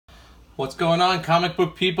What's going on, comic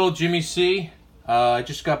book people? Jimmy C. I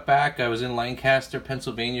just got back. I was in Lancaster,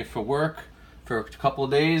 Pennsylvania for work for a couple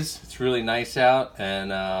of days. It's really nice out, and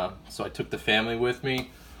so I took the family with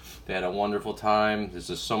me. They had a wonderful time. There's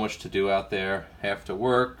just so much to do out there after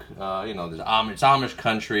work. There's it's Amish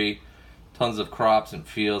country, tons of crops and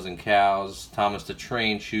fields and cows. Thomas the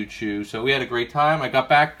Train, choo-choo. So we had a great time. I got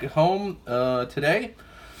back home today,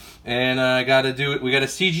 and we got a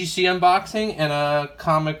CGC unboxing and a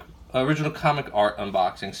original comic art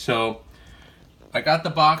unboxing. So I got the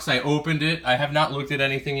box, I opened it. I have not looked at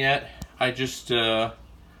anything yet. I just I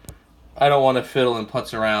don't want to fiddle and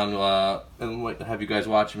putz around and have you guys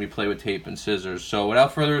watching me play with tape and scissors. So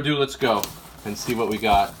without further ado, let's go and see what we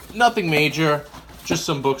got. Nothing major, just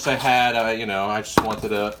some books I had. I just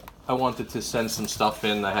wanted to send some stuff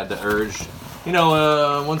in. I had the urge.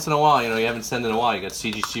 Once in a while, you haven't sent in a while. You got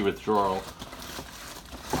CGC withdrawal.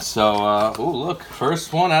 So, look,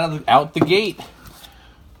 first one out the gate.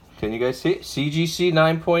 Can you guys see it? CGC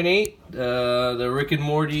 9.8, the Rick and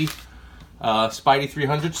Morty Spidey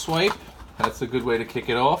 300 swipe. That's a good way to kick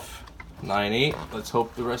it off. 9.8. Let's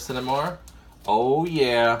hope the rest of them are. Oh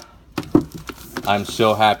yeah, I'm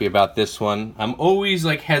so happy about this one. I'm always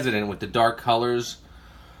hesitant with the dark colors.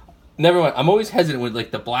 Never mind. I'm always hesitant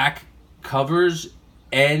with the black covers,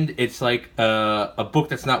 and it's a book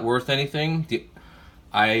that's not worth anything.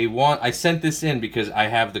 I sent this in because I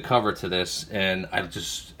have the cover to this, and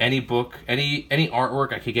any book, any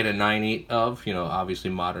artwork I could get a 9.8 of, obviously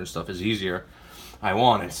modern stuff is easier. I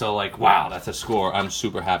want it. So wow, that's a score. I'm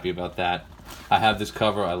super happy about that. I have this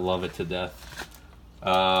cover. I love it to death.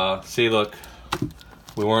 See, look,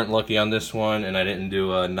 we weren't lucky on this one, and I didn't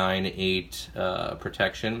do a 9.8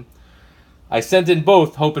 protection. I sent in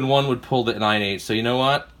both, hoping one would pull the 9.8. So you know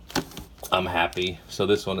what? I'm happy. So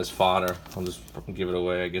this one is fodder. I'll just give it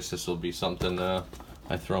away. I guess this will be something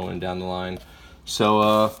I throw in down the line.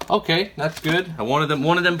 So okay, that's good. One of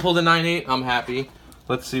them pulled a 9.8. I'm happy.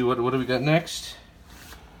 Let's see what do we got next.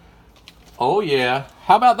 Oh yeah,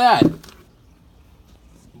 how about that?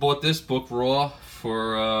 Bought this book raw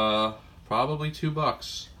for probably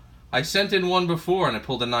 $2. I sent in one before and I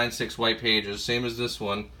pulled a 9.6 white pages, same as this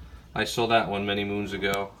one. I saw that one many moons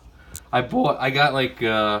ago. I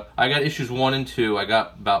got issues 1 and 2. I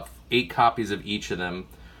got about 8 copies of each of them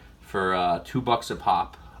for $2 a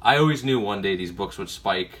pop. I always knew one day these books would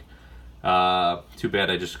spike. Too bad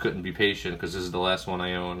I just couldn't be patient because this is the last one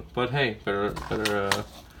I own. But hey, better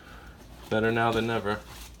now than never.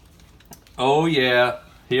 Oh yeah,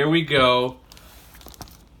 here we go.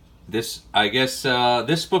 I guess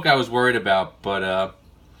this book I was worried about, but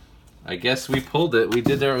I guess we pulled it.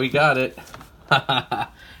 We got it.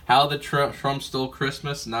 How the Trump Stole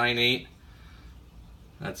Christmas, 9.8.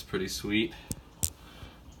 That's pretty sweet.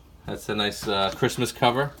 That's a nice Christmas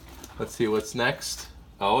cover. Let's see what's next.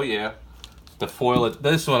 Oh yeah, the foil.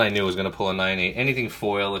 This one I knew was gonna pull a 9.8. Anything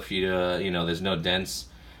foil, if you there's no dents,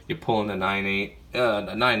 you pull in the 9.8.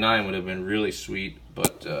 A 9.9 would have been really sweet,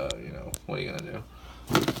 but what are you gonna do?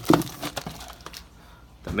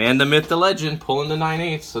 The man, the myth, the legend, pulling the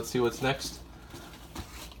 9.8s. Let's see what's next.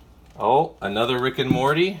 Oh, another Rick and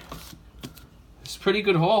Morty. It's a pretty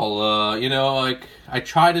good haul. I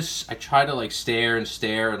try to stare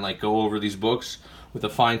and go over these books with a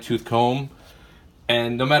fine-tooth comb.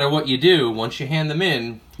 And no matter what you do, once you hand them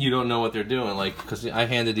in, you don't know what they're doing. Because I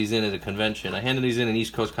handed these in at a convention. I handed these in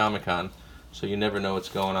East Coast Comic Con, so you never know what's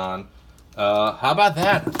going on. How about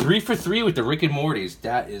that? 3 for 3 with the Rick and Mortys.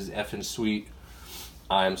 That is effing sweet.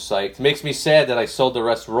 I'm psyched. Makes me sad that I sold the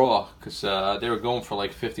rest raw because they were going for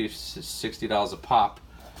 $50, $60 a pop.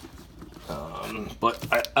 But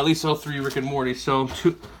I at least sold 3 Rick and Morty, so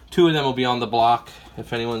two of them will be on the block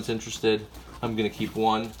if anyone's interested. I'm gonna keep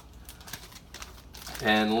one.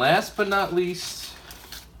 And last but not least,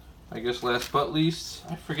 I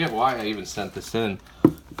forget why I even sent this in.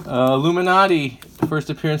 Illuminati, first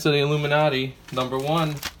appearance of the Illuminati,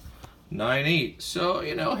 #1. 9.8. So,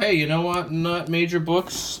 hey, you know what? Not major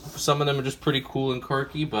books. Some of them are just pretty cool and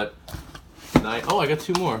quirky, but oh, I got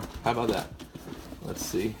 2 more. How about that? Let's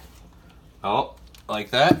see. Oh,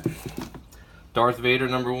 like that. Darth Vader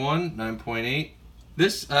 #1, 9.8.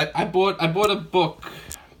 This I bought a book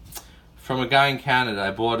from a guy in Canada.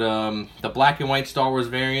 I bought the black and white Star Wars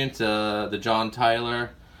variant, the John Tyler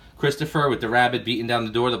Christopher with the rabbit beating down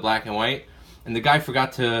the door, the black and white. And the guy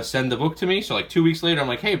forgot to send the book to me, so 2 weeks later, I'm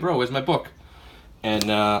like, hey bro, where's my book? And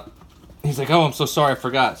he's like, oh, I'm so sorry, I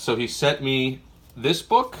forgot. So he sent me this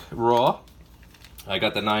book, raw. I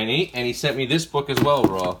got the 9.8, and he sent me this book as well,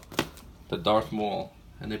 raw. The Darth Maul.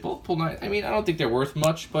 And they both pull 9. I mean, I don't think they're worth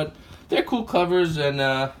much, but they're cool covers, and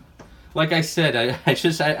like I said, I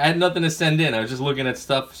had nothing to send in. I was just looking at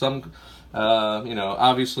stuff. Some, you know,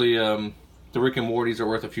 obviously the Rick and Mortys are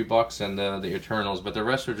worth a few bucks, and the Eternals, but the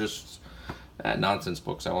rest are just nonsense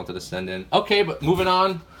books I wanted to send in. Okay, but moving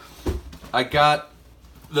on, I got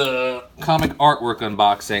the comic artwork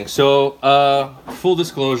unboxing. So, full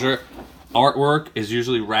disclosure, artwork is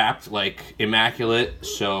usually wrapped like immaculate.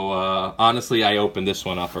 So, honestly, I opened this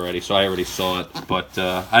one up already, so I already saw it. But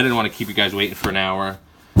I didn't want to keep you guys waiting for an hour.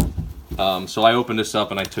 So I opened this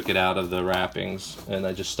up and I took it out of the wrappings and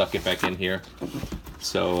I just stuck it back in here.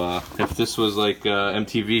 So if this was like a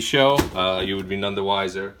MTV show, you would be none the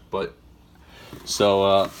wiser. But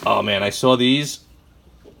so, oh man, I saw these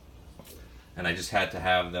and I just had to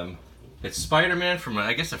have them. It's Spider-Man from,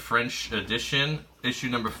 I guess, a French edition, issue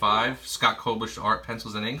number 5, Scott Koblish art,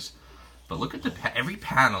 pencils and inks. But look at every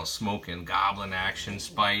panel smoking. Goblin action,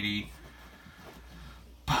 Spidey.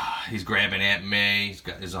 He's grabbing Aunt May. He's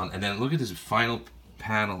got his on, and then look at this final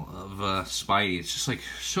panel of Spidey. It's just like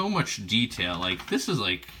so much detail. Like this is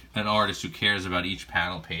like an artist who cares about each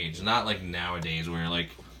panel page, not like nowadays where like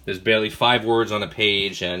there's barely 5 words on a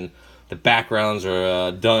page and the backgrounds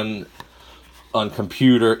are done on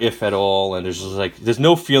computer, if at all, and there's just like there's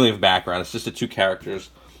no feeling of background. It's just the 2 characters.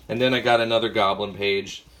 And then I got another Goblin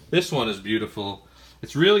page. This one is beautiful.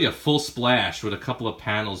 It's really a full splash with a couple of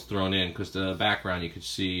panels thrown in because the background you could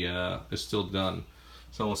see is still done.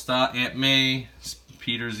 So we'll start. Aunt May,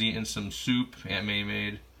 Peter's eating some soup Aunt May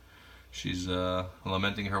made. She's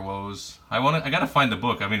lamenting her woes. I gotta find the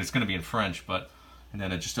book. I mean, it's gonna be in French, but and then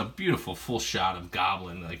just a beautiful full shot of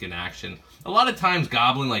Goblin like in action. A lot of times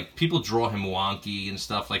Goblin, like people draw him wonky and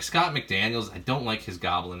stuff. Like Scott McDaniels, I don't like his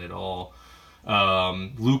Goblin at all.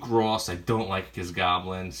 Luke Ross, I don't like his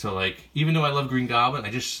Goblin. So like, even though I love Green Goblin,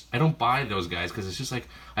 I don't buy those guys because it's just like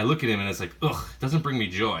I look at him and it's like, ugh, it doesn't bring me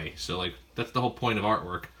joy. So like, that's the whole point of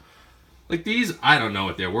artwork. Like these, I don't know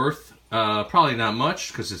what they're worth. Probably not much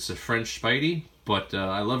because it's a French Spidey. But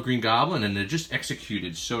I love Green Goblin and they're just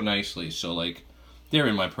executed so nicely. So like, they're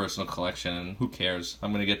in my personal collection and who cares?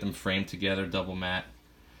 I'm gonna get them framed together, double matte.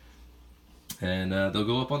 And they'll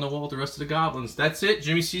go up on the wall with the rest of the Goblins. That's it.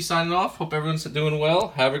 Jimmy C signing off. Hope everyone's doing well.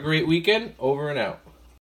 Have a great weekend. Over and out.